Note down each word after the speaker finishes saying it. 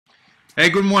Hey,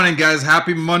 good morning, guys.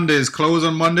 Happy Mondays. Close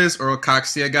on Mondays or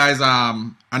Cox here, guys.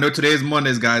 I know today is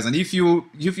Mondays, guys, and if you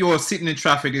are sitting in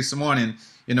traffic this morning,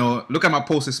 look at my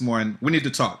post this morning. We need to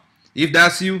talk. If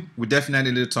that's you, we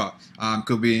definitely need to talk.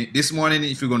 Could be this morning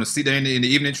if you're going to sit there in the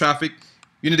evening traffic,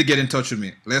 you need to get in touch with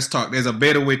me. Let's talk. There's a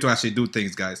better way to actually do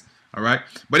things, guys. All right.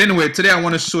 But anyway, today I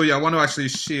want to show you. I want to actually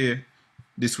share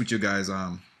this with you guys.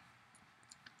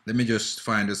 Let me just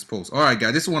find this post. All right,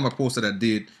 guys, this is one of my posts that I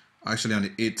did actually on the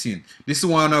 18th. This is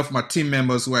one of my team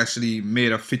members who actually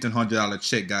made a $1,500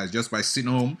 check, guys, just by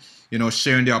sitting home,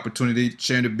 sharing the opportunity,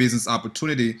 sharing the business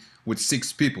opportunity with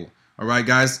 6 people. All right,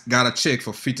 guys, got a check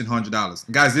for $1,500.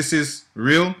 Guys, this is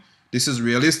real, this is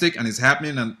realistic, and it's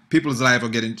happening, and people's life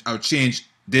are changed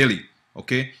daily.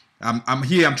 Okay, I'm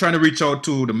here. I'm trying to reach out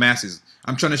to the masses.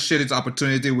 I'm trying to share this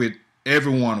opportunity with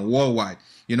everyone worldwide.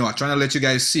 I'm trying to let you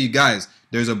guys see, guys,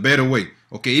 there's a better way.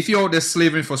 Okay, if you're out there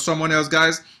slaving for someone else,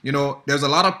 guys, there's a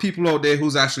lot of people out there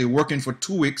who's actually working for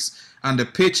 2 weeks and the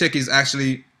paycheck is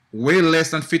actually way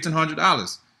less than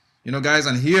 $1,500. Guys,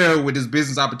 and here with this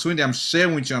business opportunity I'm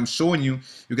sharing with you, I'm showing you,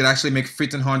 you can actually make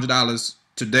 $1,500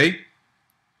 today,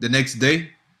 the next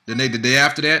day, the day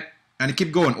after that, and you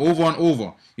keep going over and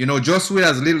over. Just with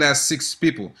as little as 6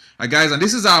 people. All right, guys, and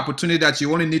this is an opportunity that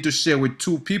you only need to share with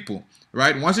 2 people.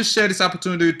 Right? Once you share this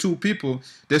opportunity with 2 people,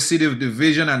 they see the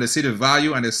vision and they see the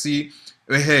value and they see,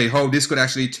 hey, how this could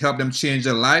actually help them change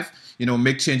their life.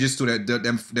 Make changes to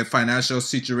their financial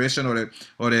situation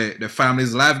or their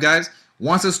family's life, guys.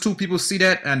 Once those 2 people see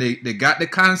that and they got the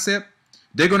concept,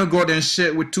 they're gonna go out there and share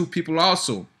it with 2 people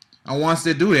also. And once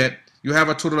they do that, you have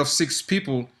a total of 6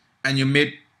 people and you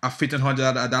made a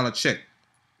 $1,500 check.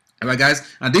 All right, guys,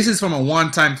 and this is from a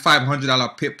one-time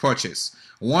 $500 purchase.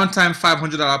 One-time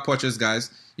 $500 purchase,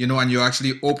 guys. And you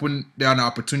actually open there an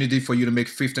opportunity for you to make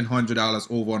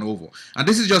 $1,500 over and over. And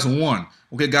this is just one.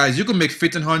 Okay, guys, you can make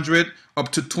 $1,500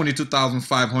 up to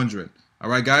 $22,500. All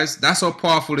right, guys, that's how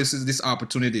powerful this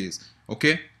opportunity is.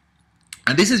 Okay,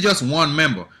 and this is just one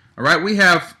member. All right, we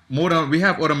have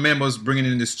other members bringing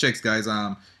in these checks, guys.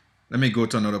 Let me go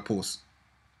to another post.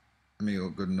 Let me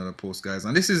go to another post, guys.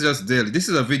 And this is just daily. This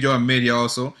is a video I made here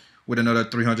also with another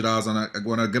 $300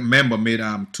 on a member made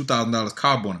 $2,000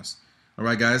 car bonus. All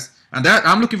right, guys. And that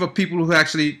I'm looking for people who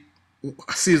actually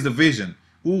sees the vision,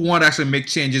 who want to actually make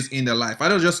changes in their life. I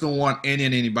don't want any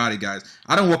and anybody, guys.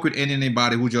 I don't work with any and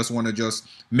anybody who just want to just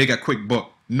make a quick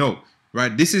buck. No,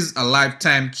 right? This is a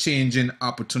lifetime changing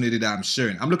opportunity that I'm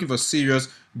sharing. I'm looking for serious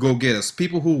go-getters,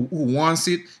 people who wants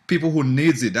it, people who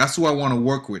needs it. That's who I want to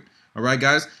work with. All right,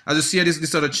 guys. As you see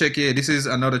this other check here, this is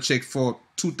another check for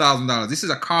 $2,000. This is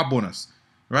a car bonus,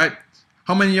 right?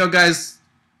 How many of you guys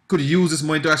could use this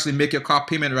money to actually make your car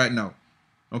payment right now?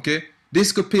 Okay,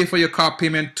 this could pay for your car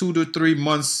payment 2 to 3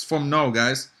 months from now,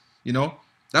 guys.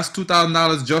 That's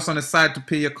 $2,000 just on the side to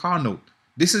pay your car note.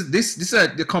 This is a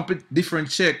complete different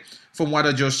check from what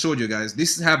I just showed you, guys.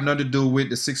 This have nothing to do with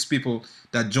the 6 people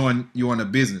that join you on a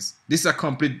business. This is a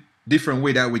complete different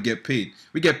way that we get paid.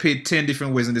 We get paid 10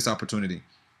 different ways in this opportunity.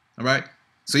 All right.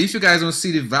 So if you guys don't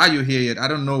see the value here yet, I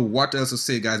don't know what else to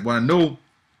say, guys. But I know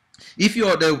if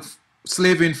you're out there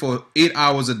slaving for 8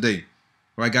 hours a day,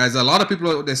 right, guys? A lot of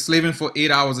people are out there slaving for 8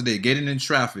 hours a day, getting in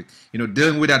traffic,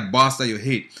 dealing with that boss that you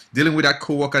hate, dealing with that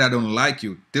coworker that don't like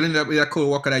you, dealing with that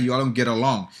coworker that you all don't get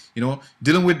along,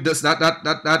 dealing with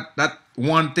that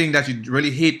one thing that you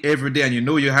really hate every day, and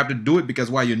you have to do it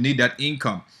because why? You need that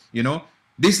income,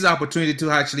 This is an opportunity to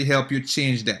actually help you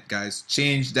change that, guys.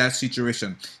 Change that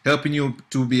situation. Helping you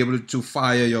to be able to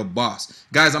fire your boss.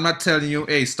 Guys, I'm not telling you,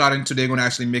 hey, starting today, going to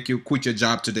actually make you quit your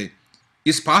job today.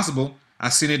 It's possible.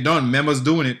 I've seen it done. Members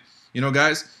doing it,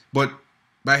 guys. But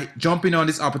by jumping on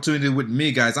this opportunity with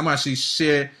me, guys, I'm actually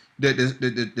share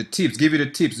the tips, give you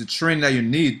the tips, the training that you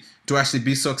need to actually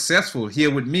be successful here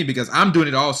with me because I'm doing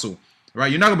it also. Right,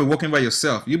 you're not gonna be working by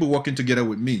yourself. You'll be working together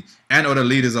with me and other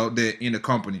leaders out there in the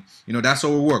company. That's how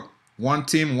we work. One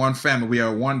team, one family. We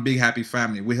are one big happy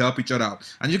family. We help each other out,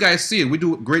 and you guys see it. We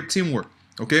do great teamwork.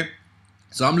 Okay,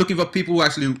 so I'm looking for people who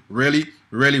actually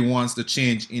really wants the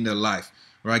change in their life.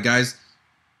 Right, guys.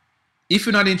 If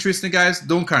you're not interested, guys,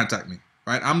 don't contact me.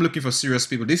 Right, I'm looking for serious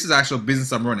people. This is actual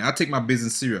business I'm running. I take my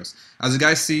business serious. As you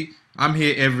guys see, I'm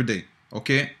here every day.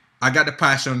 Okay. I got the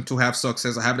passion to have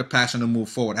success. I have the passion to move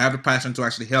forward. I have the passion to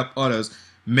actually help others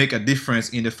make a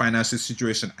difference in the financial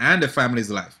situation and the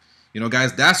family's life.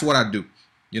 Guys, that's what I do.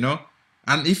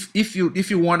 And if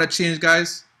you want to change,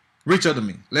 guys, reach out to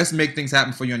me. Let's make things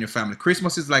happen for you and your family.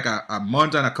 Christmas is like a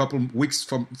month and a couple weeks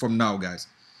from now, guys.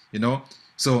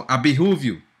 So I behoove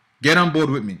you. Get on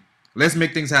board with me. Let's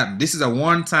make things happen. This is a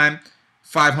one-time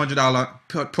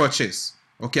 $500 purchase.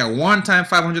 Okay, a one-time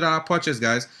 $500 purchase,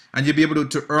 guys, and you'll be able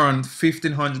to earn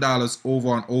 $1,500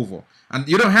 over and over. And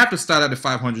you don't have to start at the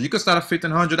 500. You could start at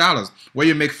 $1,500, where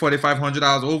you make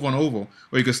 $4,500 over and over,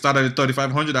 or you could start at the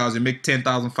 $3,500 and make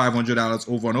 $10,500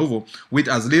 over and over with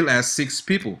as little as 6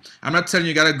 people. I'm not telling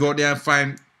you gotta go there and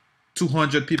find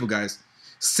 200 people, guys.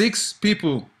 6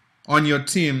 people on your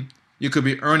team, you could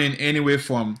be earning anywhere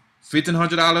from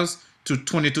 $1,500 to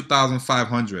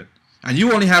 $22,500. And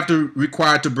you only have to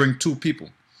require to bring 2 people.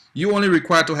 You only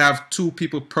require to have 2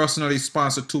 people personally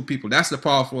sponsor 2 people. That's the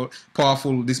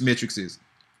powerful this matrix is.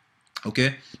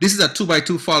 Okay, this is a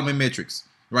 2x2 following matrix,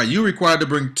 right? You require to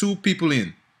bring 2 people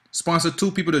in, sponsor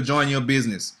 2 people to join your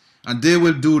business, and they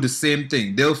will do the same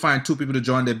thing. They'll find 2 people to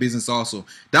join their business also.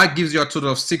 That gives you a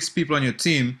total of 6 people on your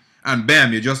team, and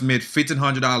bam, you just made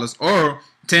 $1,500 or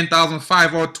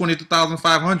 $10,500 or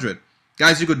 $22,500.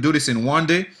 Guys, you could do this in 1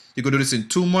 day. You could do this in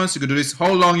 2 months. You could do this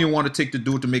how long you want to take to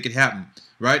do it to make it happen,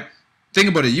 right? Think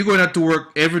about it. You're going to have to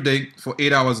work every day for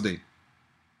 8 hours a day.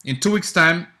 In 2 weeks'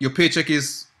 time, your paycheck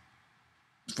is,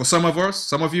 for some of us,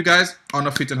 some of you guys, under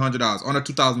 $1,500, under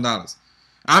 $2,000.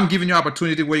 I'm giving you an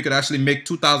opportunity where you could actually make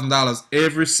 $2,000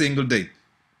 every single day.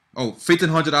 Oh,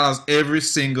 $1,500 every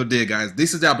single day, guys.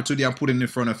 This is the opportunity I'm putting in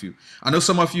front of you. I know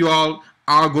some of you all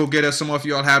are go-getters. Some of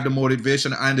you all have the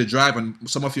motivation and the drive, and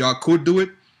some of you all could do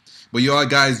it. But you all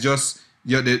guys just,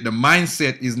 the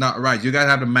mindset is not right. You guys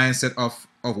have the mindset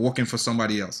of working for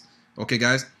somebody else. Okay,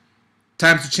 guys?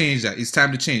 Time to change that. It's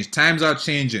time to change. Times are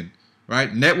changing,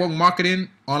 right? Network marketing,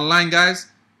 online, guys,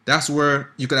 that's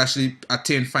where you could actually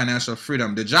attain financial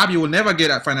freedom. The job, you will never get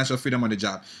that financial freedom on the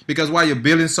job. Because while you're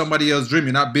building somebody else's dream,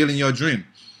 you're not building your dream,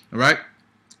 right?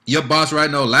 Your boss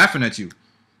right now laughing at you.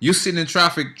 You're sitting in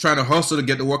traffic trying to hustle to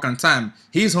get to work on time.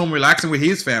 He's home relaxing with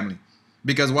his family.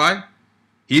 Because why?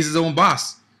 He's his own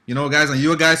boss. You know, guys, and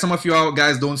you guys, some of you all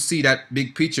guys don't see that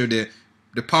big picture there,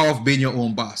 the power of being your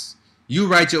own boss. You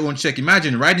write your own check.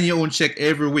 Imagine writing your own check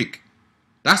every week.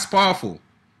 That's powerful.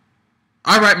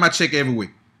 I write my check every week.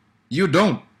 You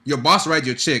don't. Your boss writes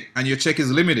your check, and your check is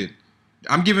limited.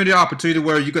 I'm giving you the opportunity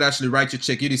where you could actually write your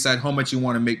check. You decide how much you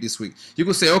want to make this week. You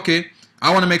could say, okay,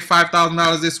 I want to make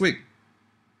 $5,000 this week.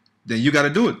 Then you got to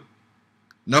do it.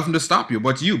 Nothing to stop you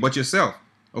but yourself.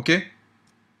 Okay?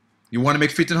 You want to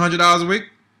make $1,500 a week?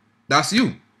 That's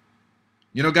you.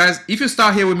 You know, guys, if you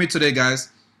start here with me today, guys,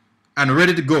 and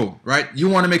ready to go, right? You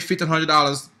want to make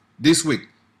 $1,500 this week.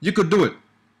 You could do it.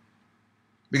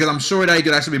 Because I'm sure that you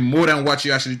could actually be more than what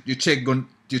your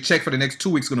check for the next 2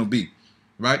 weeks going to be,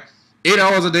 right? 8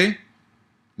 hours a day.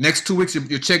 Next 2 weeks,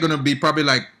 your check going to be probably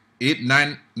like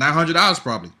 $900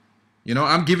 probably. You know,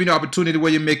 I'm giving you an opportunity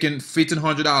where you're making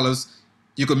 $1,500.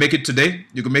 You can make it today.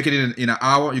 You can make it in an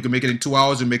hour. You can make it in 2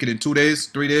 hours. You can make it in 2 days,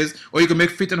 3 days. Or you can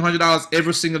make $1,500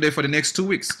 every single day for the next 2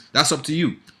 weeks. That's up to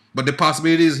you. But the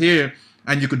possibility is here,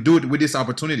 and you could do it with this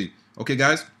opportunity. Okay,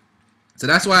 guys? So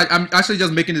that's why I'm actually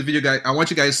just making this video, guys. I want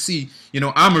you guys to see, you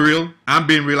know, I'm real. I'm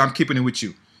being real. I'm keeping it with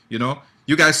you. You know,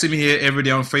 you guys see me here every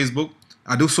day on Facebook.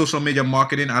 I do social media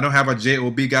marketing. I don't have a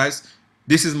job, guys.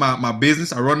 This is my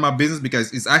business. I run my business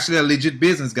because it's actually a legit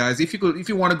business, guys. If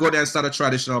you want to go there and start a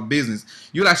traditional business,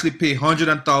 you'll actually pay hundreds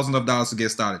and thousands of dollars to get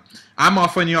started. I'm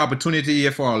offering you an opportunity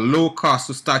here for a low cost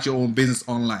to start your own business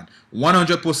online.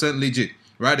 100% legit,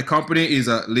 right? The company is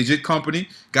a legit company.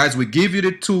 Guys, we give you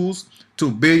the tools to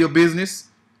build your business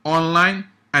online,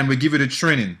 and we give you the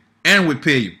training, and we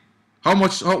pay you. How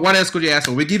much? What else could you ask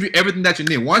for? We give you everything that you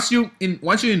need. Once you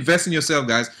invest in yourself,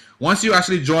 guys. Once you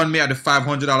actually join me at the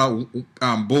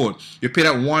 $500 board, you pay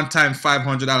that one-time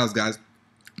 $500, guys.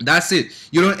 That's it.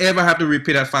 You don't ever have to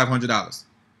repay that $500.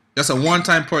 That's a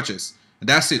one-time purchase.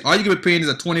 That's it. All you're gonna be paying is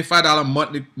a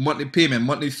 $25 monthly payment,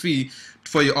 monthly fee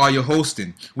for all your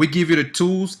hosting. We give you the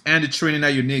tools and the training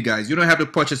that you need, guys. You don't have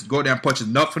to go there and purchase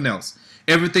nothing else.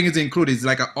 Everything is included. It's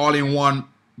like an all-in-one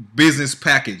business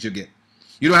package you get.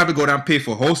 You don't have to go down and pay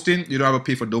for hosting. You don't have to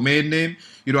pay for domain name.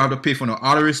 You don't have to pay for no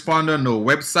autoresponder, no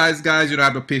websites, guys. You don't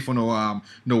have to pay for no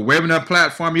webinar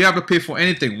platform. You have to pay for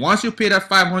anything. Once you pay that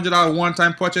 $500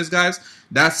 one-time purchase, guys,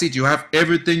 that's it. You have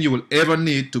everything you will ever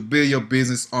need to build your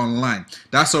business online.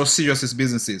 That's how serious this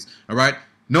business is. All right.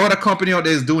 No other company out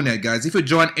there is doing that, guys. If you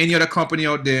join any other company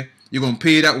out there, you're gonna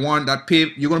pay that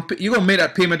you're gonna make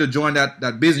that payment to join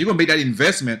that business. You're gonna make that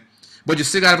investment. But you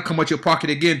still got to come out your pocket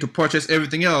again to purchase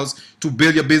everything else to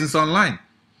build your business online,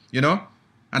 you know?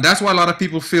 And that's what a lot of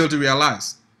people fail to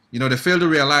realize. You know, they fail to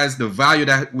realize the value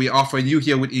that we offer you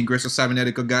here with Ingreso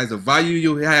Cybernetico, guys. The value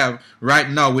you have right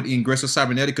now with Ingreso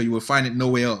Cybernetico, you will find it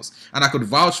nowhere else. And I could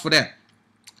vouch for that.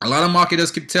 A lot of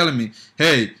marketers keep telling me,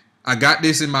 hey, I got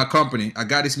this in my company. I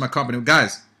got this in my company.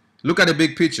 Guys, look at the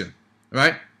big picture,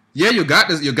 right? Yeah, you got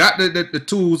this. You got the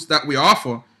tools that we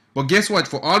offer. But guess what?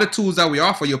 For all the tools that we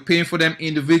offer, you're paying for them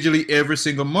individually every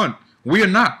single month. We are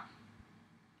not.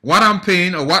 What I'm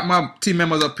paying or what my team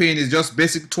members are paying is just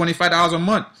basic $25 a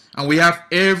month. And we have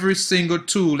every single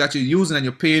tool that you're using and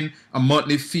you're paying a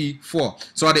monthly fee for.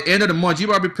 So at the end of the month, you're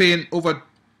probably paying over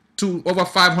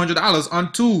 $500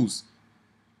 on tools.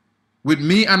 With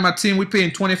me and my team, we're paying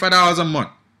 $25 a month.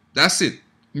 That's it.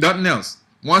 Nothing else.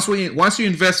 Once you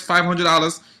invest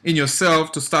 $500 in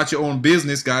yourself to start your own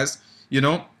business, guys, you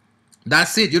know,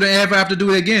 that's it. You don't ever have to do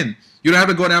it again. You don't have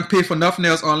to go down and pay for nothing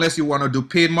else unless you want to do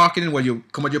paid marketing where you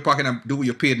come out your pocket and do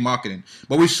your paid marketing.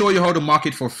 But we show you how to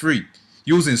market for free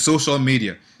using social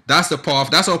media. That's how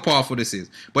powerful this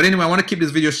is. But anyway, I want to keep this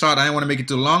video short. I don't want to make it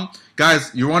too long. Guys,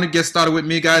 you want to get started with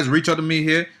me, guys, reach out to me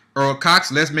here, Earl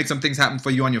Cox. Let's make some things happen for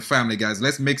you and your family, guys.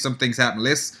 Let's make some things happen.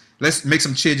 Let's make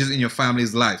some changes in your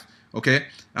family's life. Okay?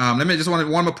 One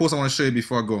more post I want to show you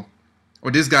before I go. Oh,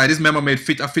 this member made a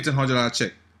 $1,500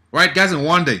 check. Right, guys, in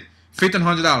one day.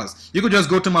 $1,500. You could just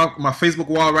go to my Facebook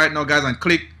wall right now, guys, and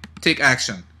click take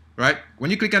action. Right? When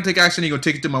you click on take action, you're going to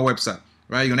take it to my website.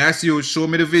 Right? You're going to ask you, show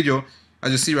me the video.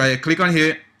 As you see right here, click on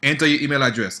here, enter your email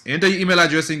address. Enter your email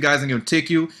address in, guys, and it'll take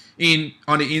you in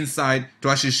on the inside to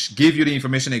actually give you the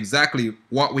information exactly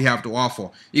what we have to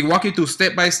offer. It walk you through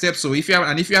step by step. So if you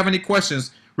have any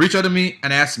questions, reach out to me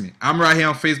and ask me. I'm right here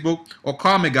on Facebook, or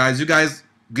call me, guys. You guys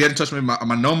get in touch with me.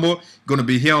 My number going to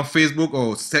be here on Facebook,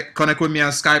 or connect with me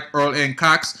on Skype, Earl N.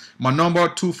 Cox. My number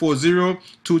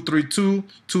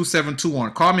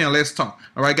 240-232-2721. Call me and let's talk.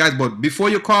 All right, guys. But before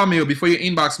you call me or before you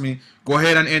inbox me, go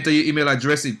ahead and enter your email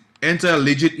address. Enter a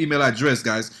legit email address,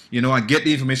 guys. You know, and get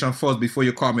the information first before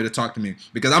you call me to talk to me,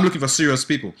 because I'm looking for serious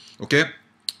people. Okay.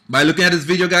 By looking at this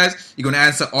video, guys, you're going to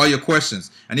answer all your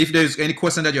questions. And if there's any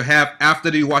question that you have after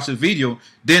you watch the video,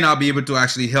 then I'll be able to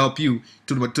actually help you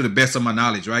to the best of my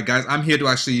knowledge, right, guys? I'm here to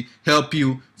actually help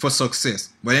you for success.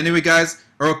 But anyway, guys,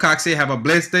 Earl Cox here. Have a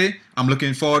blessed day. I'm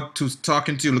looking forward to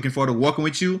talking to you, looking forward to working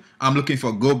with you. I'm looking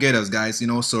for go-getters, guys, you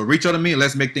know. So reach out to me.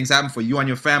 Let's make things happen for you and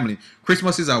your family.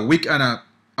 Christmas is a week and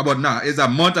it's a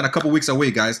month and a couple weeks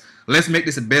away, guys. Let's make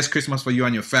this the best Christmas for you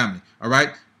and your family, all right?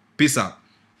 Peace out.